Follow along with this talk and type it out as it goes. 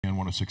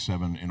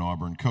106.7 in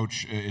Auburn.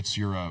 Coach, it's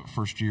your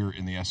first year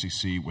in the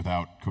SEC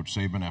without Coach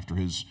Saban after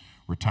his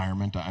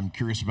retirement. I'm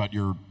curious about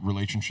your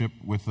relationship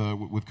with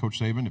Coach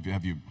Saban.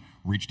 Have you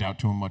reached out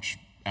to him much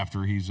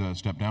after he's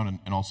stepped down,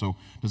 and also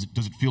does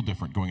it feel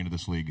different going into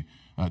this league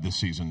this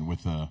season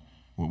with a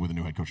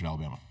new head coach at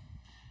Alabama?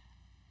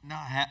 No,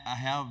 I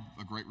have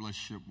a great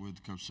relationship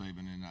with Coach Saban,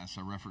 and as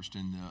I referenced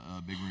in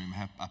the big room,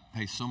 I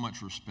pay so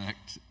much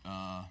respect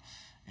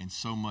and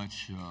so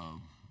much,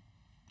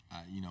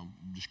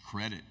 just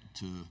credit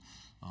to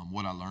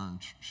what I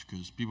learned,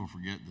 because people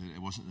forget that it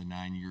wasn't the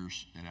 9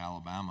 years at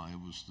Alabama.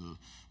 It was the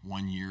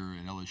 1 year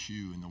at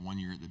LSU and the 1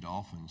 year at the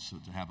Dolphins. So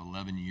to have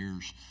 11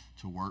 years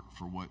to work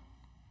for what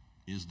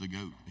is the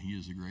GOAT. He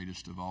is the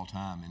greatest of all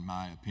time, in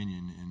my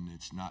opinion, and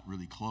it's not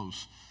really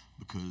close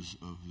because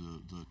of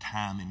the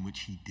time in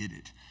which he did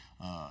it.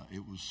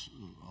 It was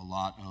a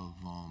lot of,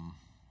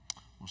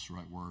 what's the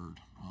right word?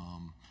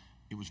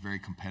 It was a very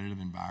competitive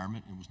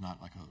environment. It was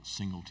not like a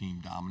single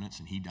team dominance,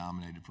 and he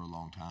dominated for a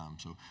long time.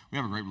 So we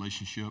have a great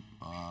relationship.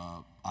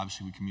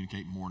 Obviously, we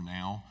communicate more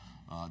now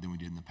than we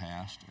did in the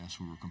past as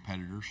we were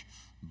competitors,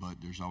 but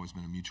there's always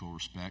been a mutual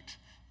respect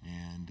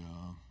and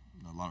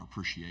a lot of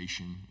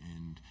appreciation,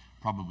 and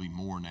probably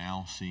more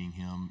now seeing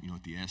him,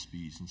 at the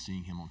ESPYs and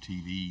seeing him on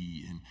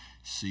TV and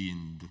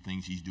seeing the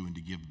things he's doing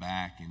to give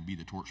back and be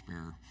the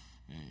torchbearer.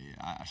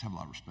 I just have a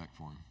lot of respect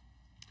for him.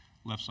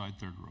 Left side,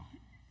 third row.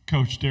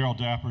 Coach Daryl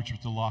Dapprich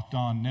with the Locked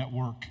On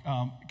Network.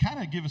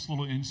 Kind of give us a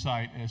little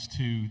insight as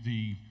to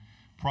the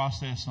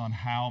process on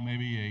how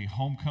maybe a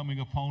homecoming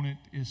opponent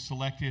is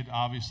selected.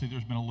 Obviously,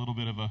 there's been a little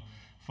bit of a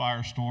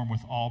firestorm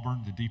with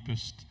Auburn, the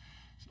deepest,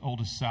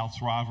 oldest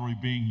South's rivalry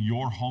being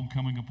your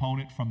homecoming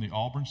opponent from the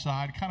Auburn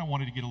side. Kind of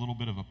wanted to get a little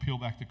bit of a peel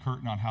back the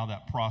curtain on how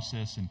that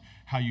process and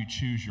how you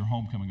choose your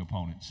homecoming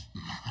opponents.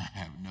 I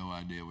have no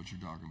idea what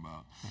you're talking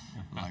about.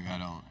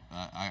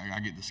 I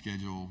get the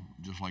schedule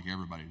just like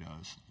everybody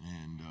does.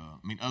 And,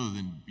 other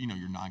than,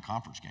 your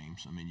non-conference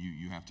games,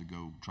 you have to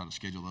go try to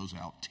schedule those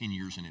out 10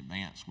 years in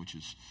advance, which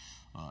is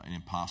an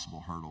impossible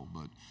hurdle.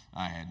 But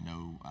I had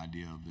no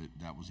idea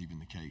that was even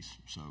the case.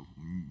 So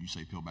when you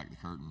say peel back the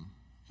curtain,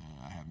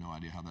 I have no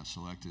idea how that's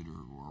selected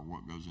or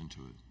what goes into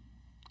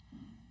it.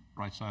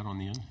 Right side on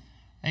the end.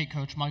 Hey,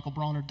 Coach. Michael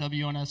Bronner,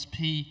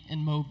 WNSP in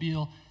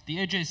Mobile. The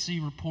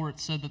AJC report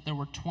said that there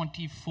were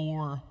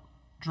 24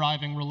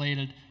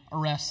 driving-related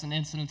arrests and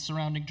incidents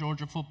surrounding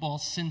Georgia football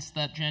since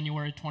that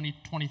January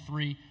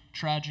 2023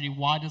 tragedy.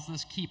 Why does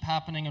this keep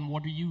happening, and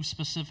what are you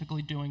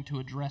specifically doing to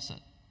address it?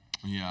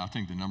 Yeah, I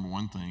think the number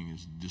one thing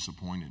is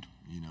disappointed.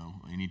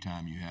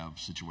 Anytime you have a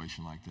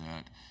situation like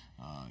that,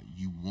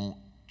 you want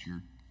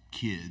your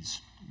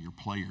kids, your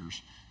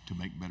players, to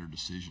make better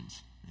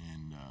decisions.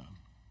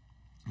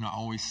 And I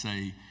always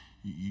say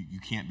you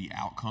can't be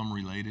outcome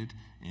related,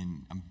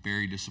 and I'm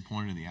very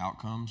disappointed in the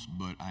outcomes,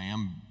 but I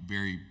am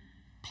very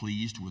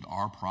pleased with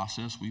our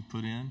process we've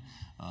put in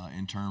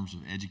terms of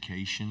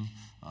education,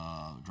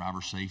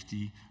 driver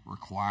safety,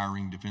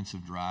 requiring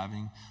defensive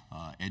driving,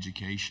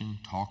 education,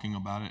 talking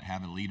about it,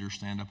 having leaders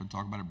stand up and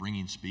talk about it,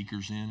 bringing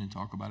speakers in and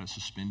talk about it,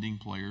 suspending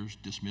players,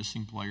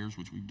 dismissing players,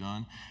 which we've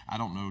done. I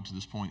don't know to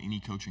this point any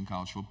coach in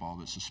college football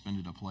that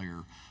suspended a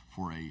player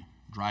for a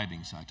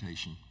driving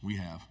citation. We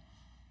have.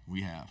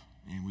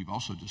 And we've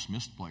also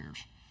dismissed players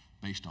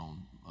based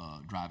on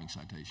driving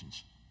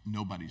citations.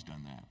 Nobody's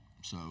done that.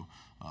 So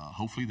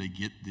hopefully they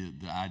get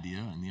the idea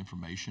and the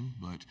information,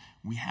 but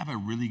we have a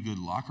really good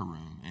locker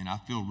room, and I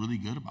feel really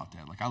good about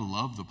that. I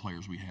love the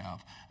players we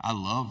have. I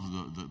love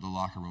the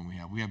locker room we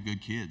have. We have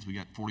good kids. We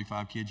got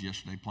 45 kids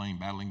yesterday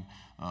battling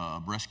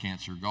breast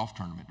cancer golf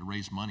tournament to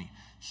raise money.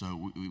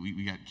 So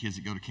we got kids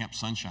that go to Camp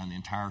Sunshine, the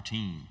entire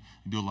team.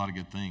 They do a lot of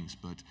good things,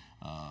 but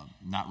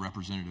not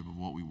representative of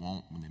what we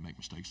want when they make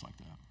mistakes like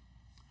that.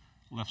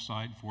 Left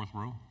side, fourth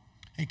row.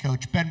 Hey,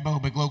 Coach. Ben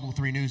Bobick, Local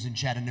 3 News in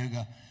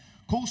Chattanooga.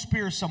 Cole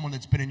Spear is someone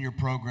that's been in your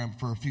program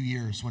for a few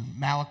years. When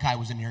Malachi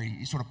was in here,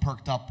 he sort of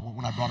perked up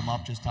when I brought him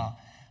up, just how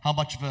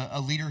much of a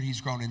leader he's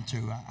grown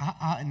into.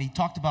 And he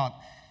talked about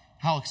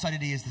how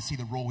excited he is to see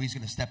the role he's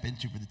going to step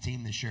into for the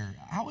team this year.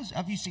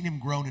 Have you seen him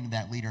grown into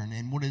that leader,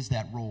 and what is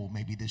that role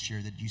maybe this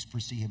year that you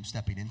foresee him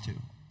stepping into?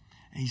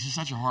 He's just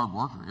such a hard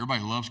worker.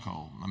 Everybody loves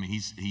Cole.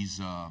 He's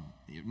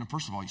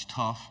first of all, he's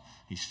tough.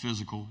 He's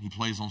physical. He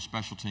plays on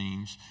special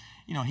teams.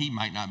 He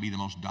might not be the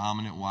most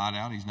dominant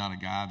wideout. He's not a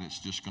guy that's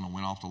just going to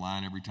win off the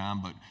line every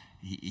time, but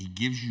he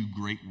gives you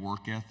great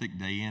work ethic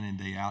day in and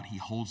day out. He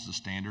holds the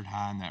standard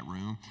high in that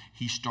room.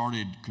 He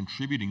started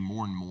contributing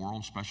more and more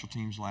on special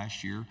teams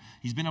last year.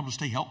 He's been able to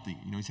stay healthy.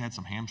 He's had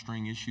some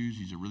hamstring issues.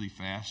 He's a really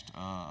fast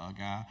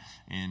guy,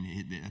 and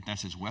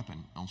that's his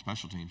weapon on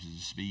special teams is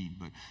his speed.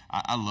 But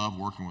I love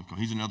working with Cole.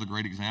 He's another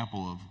great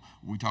example of,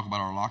 we talk about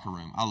our locker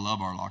room. I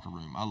love our locker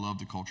room. I love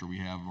the culture we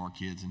have of our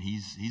kids, and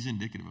he's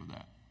indicative of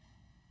that.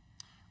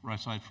 Right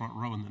side, front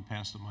row, and then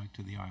pass the mic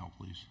to the aisle,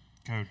 please.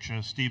 Coach,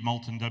 Steve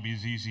Moulton,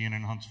 WZZN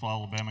in Huntsville,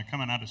 Alabama.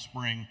 Coming out of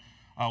spring,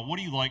 what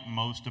do you like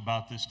most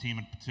about this team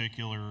in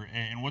particular,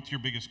 and what's your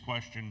biggest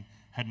question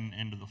heading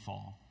into the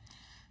fall?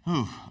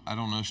 I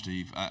don't know,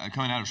 Steve.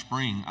 Coming out of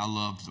spring, I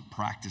loved the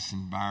practice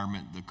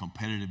environment, the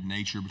competitive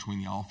nature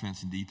between the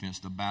offense and defense,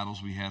 the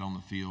battles we had on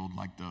the field.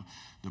 Like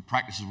the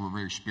practices were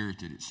very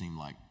spirited, it seemed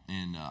like,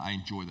 and I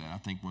enjoy that. I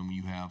think when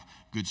you have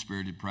good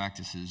spirited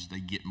practices, they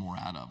get more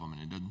out of them,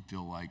 and it doesn't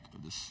feel like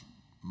this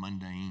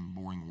mundane,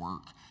 boring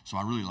work. So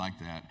I really like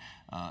that.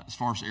 As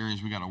far as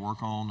areas we got to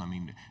work on, I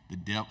mean, the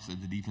depth of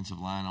the defensive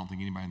line, I don't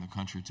think anybody in the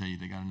country will tell you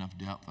they got enough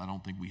depth. I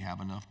don't think we have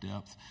enough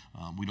depth.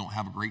 We don't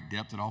have a great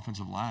depth at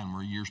offensive line.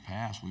 Where years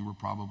past, we were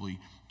probably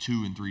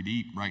 2 and 3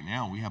 deep. Right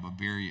now, we have a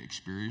very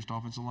experienced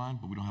offensive line,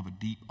 but we don't have a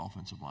deep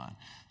offensive line.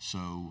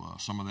 So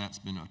some of that's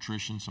been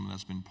attrition, some of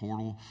that's been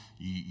portal.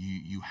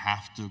 You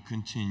have to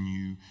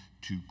continue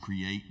to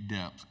create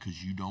depth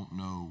because you don't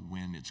know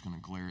when it's going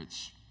to glare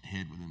its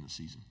head within the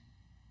season.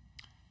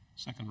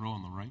 Second row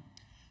on the right.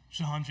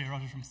 Shahan J.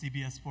 Rogers from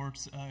CBS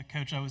Sports.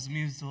 Coach, I was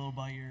amused a little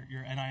by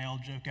your NIL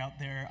joke out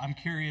there. I'm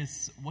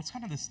curious, what's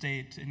kind of the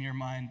state in your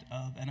mind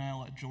of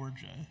NIL at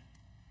Georgia?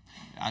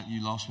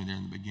 You lost me there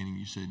in the beginning.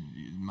 You said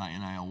my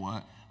NIL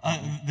what?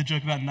 The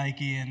joke about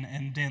Nike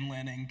and Dan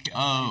Lanning.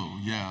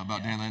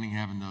 About Dan Lanning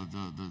having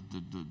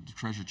the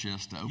treasure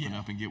chest to open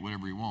up and get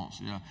whatever he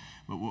wants. Yeah,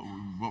 but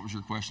what was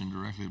your question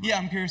directly about? Yeah,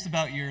 I'm curious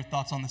about your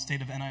thoughts on the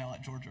state of NIL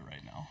at Georgia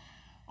right now.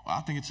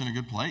 I think it's in a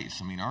good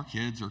place. I mean, our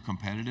kids are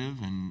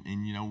competitive,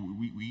 and you know,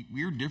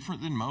 we're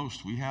different than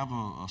most. We have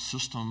a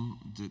system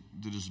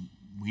that is,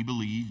 we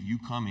believe you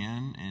come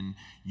in and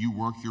you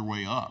work your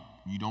way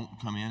up. You don't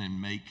come in and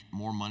make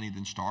more money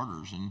than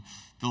starters. And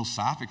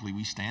philosophically,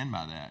 we stand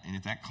by that. And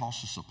if that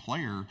costs us a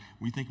player,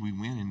 we think we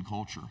win in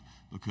culture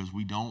because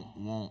we don't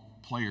want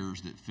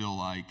players that feel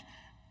like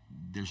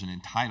there's an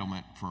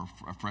entitlement for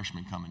a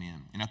freshman coming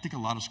in. And I think a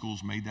lot of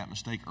schools made that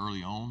mistake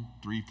early on,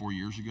 3-4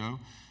 years ago.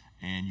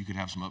 And you could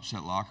have some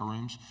upset locker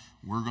rooms.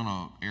 We're going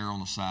to err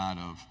on the side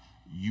of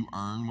you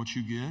earn what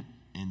you get,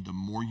 and the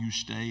more you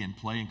stay and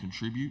play and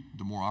contribute,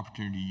 the more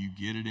opportunity you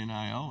get at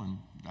NIL, and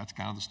that's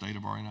kind of the state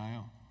of our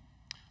NIL.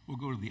 We'll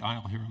go to the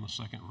aisle here in the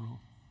second row.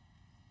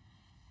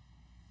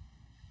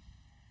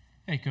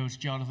 Hey, Coach.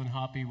 Jonathan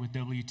Hoppy with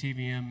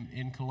WTVM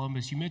in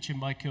Columbus. You mentioned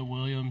Michael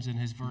Williams and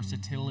his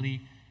versatility.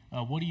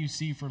 What do you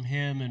see from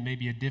him and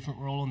maybe a different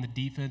role in the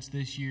defense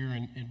this year,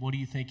 and what do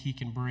you think he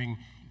can bring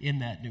in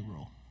that new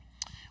role?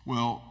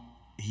 Well,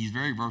 he's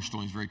very versatile.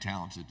 He's very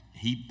talented.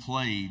 He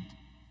played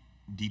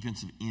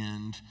defensive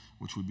end,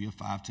 which would be a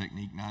 5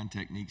 technique, 9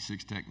 technique,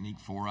 6 technique,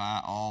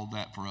 4-eye, all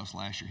that for us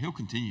last year. He'll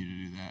continue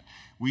to do that.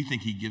 We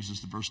think he gives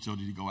us the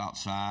versatility to go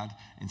outside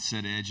and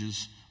set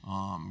edges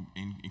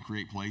and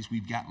create plays.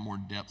 We've got more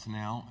depth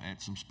now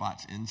at some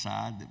spots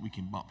inside that we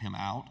can bump him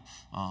out.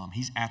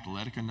 He's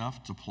athletic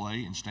enough to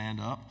play and stand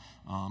up,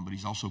 but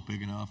he's also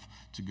big enough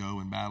to go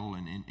and battle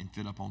and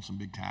fit up on some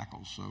big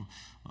tackles. So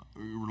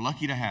we're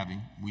lucky to have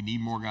him. We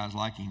need more guys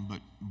like him, but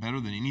better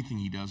than anything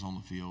he does on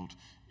the field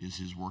is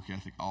his work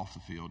ethic off the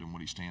field and what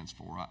he stands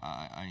for.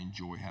 I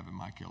enjoy having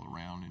Michael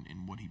around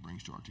and what he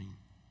brings to our team.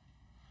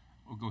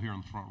 We'll go here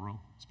in the front row.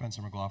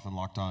 Spencer McLaughlin,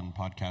 Locked On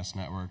Podcast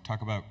Network.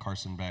 Talk about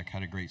Carson Beck.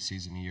 Had a great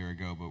season a year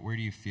ago, but where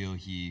do you feel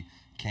he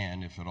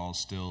can, if at all,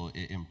 still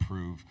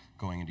improve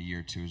going into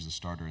year 2 as a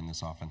starter in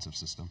this offensive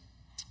system?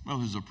 Well,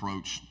 his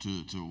approach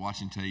to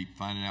watching tape,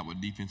 finding out what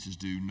defenses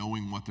do,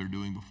 knowing what they're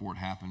doing before it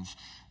happens,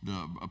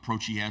 the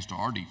approach he has to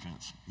our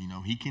defense. You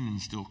know, he can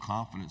instill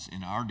confidence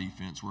in our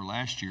defense, where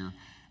last year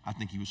I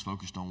think he was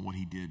focused on what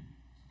he did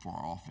for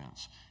our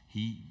offense.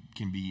 He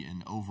can be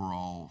an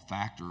overall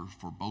factor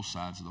for both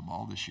sides of the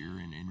ball this year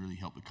and really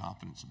help the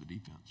confidence of the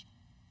defense.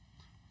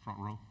 Front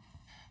row.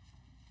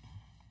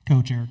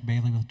 Coach Eric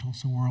Bailey with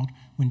Tulsa World.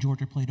 When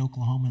Georgia played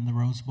Oklahoma in the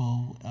Rose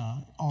Bowl,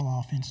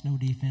 all offense, no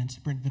defense,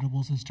 Brent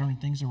Venables has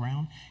turned things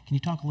around. Can you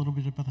talk a little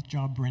bit about the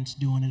job Brent's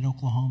doing at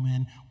Oklahoma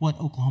and what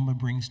Oklahoma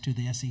brings to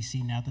the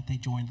SEC now that they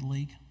joined the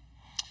league?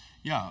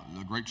 Yeah,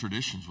 the great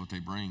traditions, what they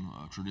bring,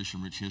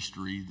 tradition-rich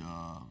history.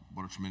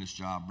 What a tremendous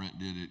job Brent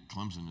did at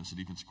Clemson as a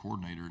defensive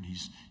coordinator. And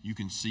you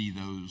can see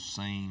those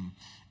same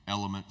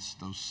elements,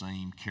 those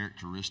same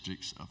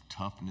characteristics of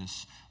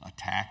toughness,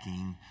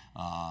 attacking.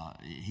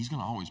 He's going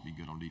to always be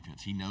good on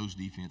defense. He knows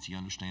defense. He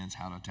understands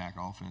how to attack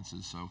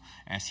offenses. So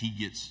as he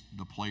gets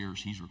the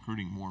players he's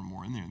recruiting more and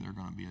more in there, they're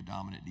going to be a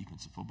dominant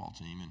defensive football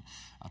team. And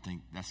I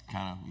think that's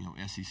kind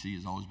of, SEC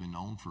has always been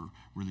known for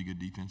really good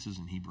defenses,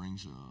 and he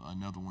brings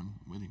another one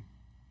with him.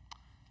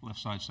 Left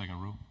side,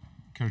 second row.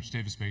 Coach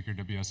Davis Baker,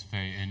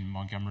 WSFA in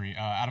Montgomery.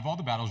 Out of all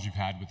the battles you've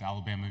had with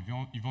Alabama,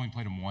 you've only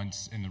played them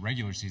once in the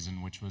regular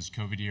season, which was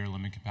COVID year,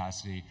 limited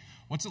capacity.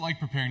 What's it like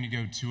preparing to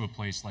go to a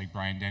place like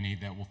Bryant-Denny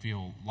that will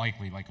feel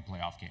likely like a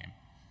playoff game?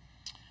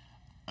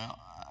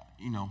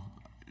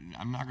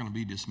 I'm not going to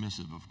be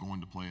dismissive of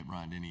going to play at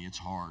Bryant-Denny. It's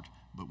hard.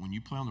 But when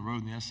you play on the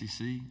road in the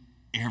SEC,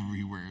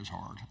 everywhere is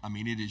hard. I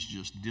mean, it is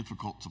just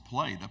difficult to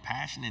play. The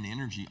passion and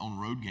energy on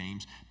road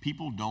games,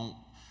 people don't.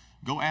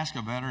 Go ask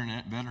a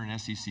veteran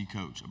SEC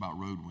coach about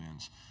road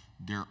wins.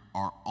 there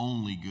are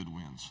only good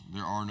wins.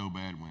 There are no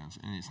bad wins.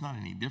 And it's not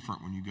any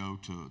different when you go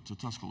to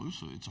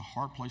Tuscaloosa. It's a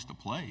hard place to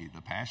play.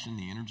 The passion,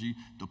 the energy,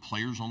 the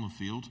players on the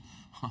field,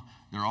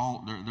 they're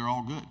all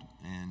good.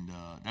 And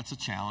that's a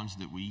challenge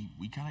that we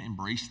kind of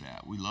embrace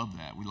that. We love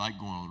that. We like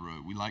going on the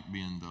road. We like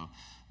being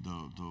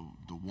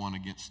the one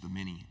against the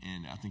many.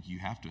 And I think you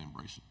have to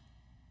embrace it.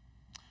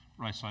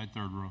 Right side,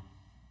 third row.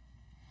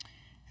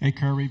 Hey,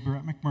 Kirby,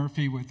 Brett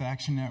McMurphy with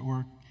Action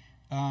Network.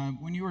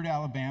 When you were at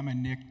Alabama,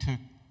 Nick took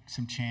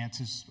some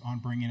chances on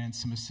bringing in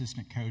some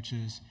assistant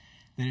coaches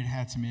that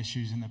had some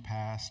issues in the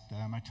past.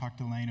 I talked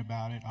to Lane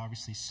about it,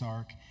 obviously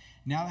Sark.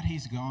 Now that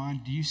he's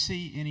gone, do you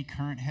see any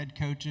current head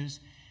coaches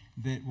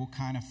that will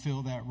kind of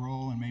fill that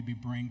role and maybe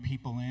bring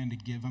people in to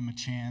give them a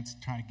chance,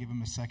 try to give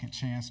them a second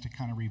chance to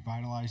kind of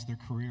revitalize their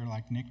career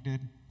like Nick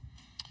did?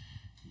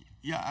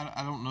 Yeah,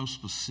 I don't know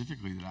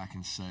specifically that I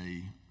can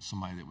say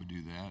somebody that would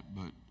do that,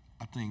 but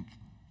I think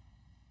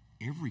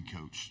every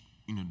coach,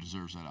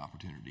 deserves that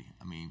opportunity.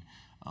 I mean,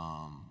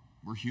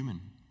 we're human.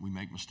 We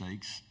make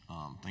mistakes.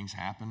 Things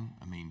happen.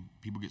 I mean,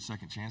 people get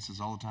second chances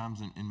all the time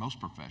in most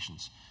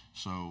professions.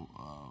 So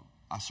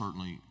I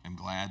certainly am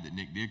glad that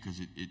Nick did, because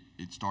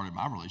it started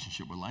my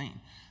relationship with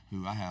Lane,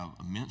 who I have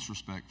immense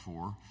respect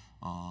for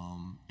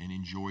and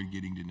enjoyed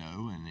getting to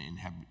know, and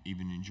have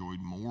even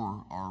enjoyed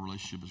more. Our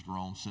relationship has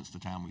grown since the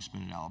time we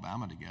spent at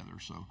Alabama together.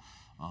 So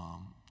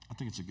I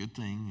think it's a good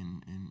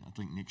thing, and I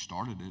think Nick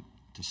started it.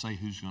 To say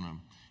who's going to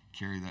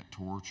carry that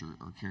torch or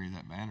carry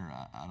that banner,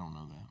 I don't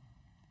know that.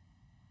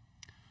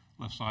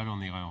 Left side on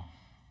the aisle.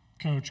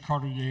 Coach,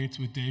 Carter Yates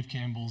with Dave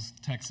Campbell's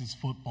Texas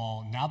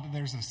Football. Now that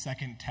there's a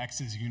second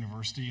Texas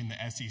university in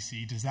the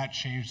SEC, does that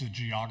change the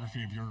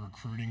geography of your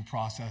recruiting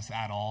process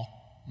at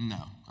all?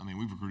 No. I mean,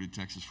 we've recruited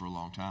Texas for a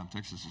long time.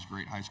 Texas is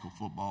great high school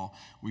football.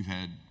 We've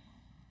had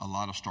a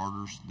lot of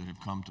starters that have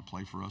come to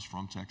play for us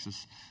from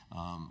Texas.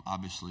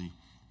 Obviously,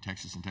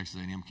 Texas and Texas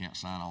A&M can't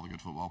sign all the good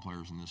football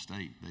players in this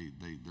state.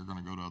 They're going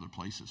to go to other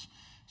places.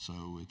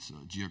 So it's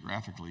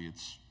geographically,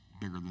 it's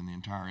bigger than the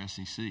entire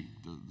SEC.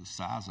 The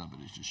size of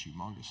it is just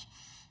humongous.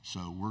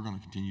 So we're going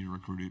to continue to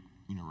recruit it,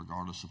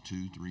 regardless of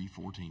 2, 3,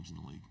 4 teams in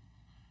the league.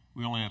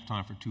 We only have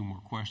time for 2 more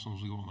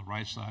questions. We go on the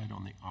right side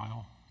on the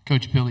aisle.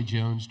 Coach Billy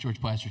Jones, George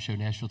Plaster Show,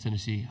 Nashville,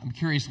 Tennessee. I'm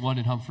curious,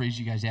 London Humphreys,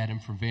 you guys had him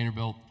from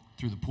Vanderbilt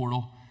through the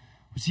portal.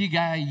 Was he a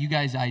guy you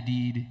guys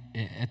ID'd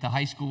at the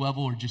high school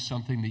level, or just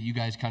something that you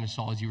guys kind of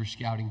saw as you were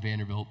scouting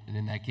Vanderbilt and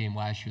in that game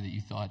last year that you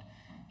thought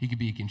he could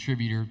be a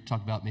contributor?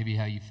 Talk about maybe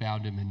how you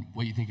found him and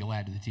what you think he'll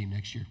add to the team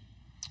next year.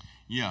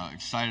 Yeah,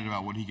 excited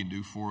about what he can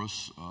do for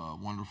us.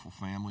 Wonderful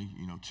family,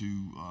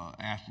 2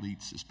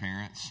 athletes as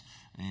parents.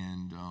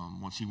 And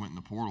once he went in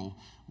the portal,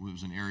 it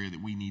was an area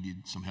that we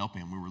needed some help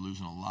in. We were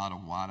losing a lot of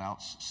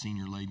wideouts,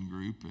 senior-laden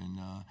group, and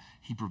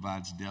he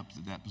provides depth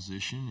at that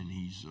position, and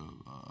he's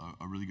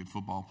a really good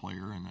football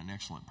player and an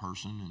excellent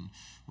person, and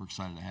we're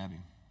excited to have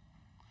him.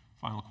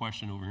 Final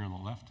question over here on the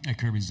left. Hey,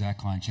 Kirby, Zach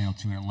Klein, Channel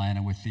 2 in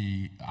Atlanta. With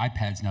the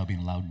iPads now being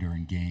allowed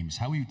during games,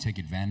 how will you take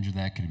advantage of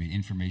that? Could it be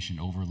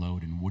information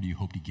overload, and what do you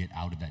hope to get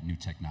out of that new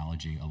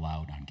technology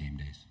allowed on game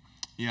days?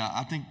 Yeah,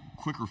 I think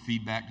quicker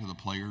feedback to the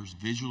players.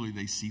 Visually,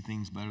 they see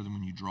things better than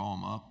when you draw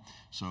them up.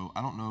 So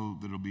I don't know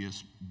that it'll be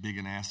as big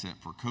an asset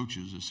for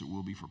coaches as it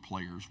will be for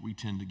players. We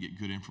tend to get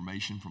good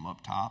information from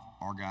up top,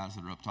 our guys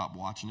that are up top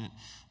watching it,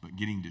 but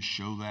getting to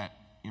show that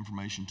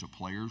information to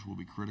players will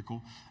be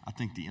critical. I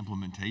think the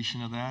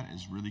implementation of that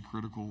is really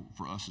critical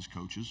for us as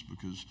coaches,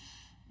 because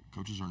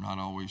coaches are not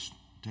always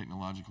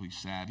technologically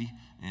savvy,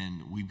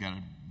 and we've got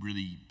to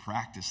really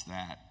practice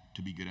that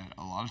to be good at it.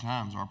 A lot of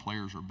times our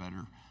players are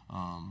better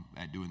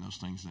at doing those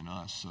things than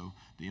us, so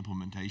the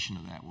implementation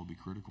of that will be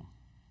critical.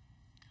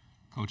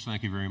 Coach,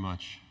 thank you very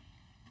much.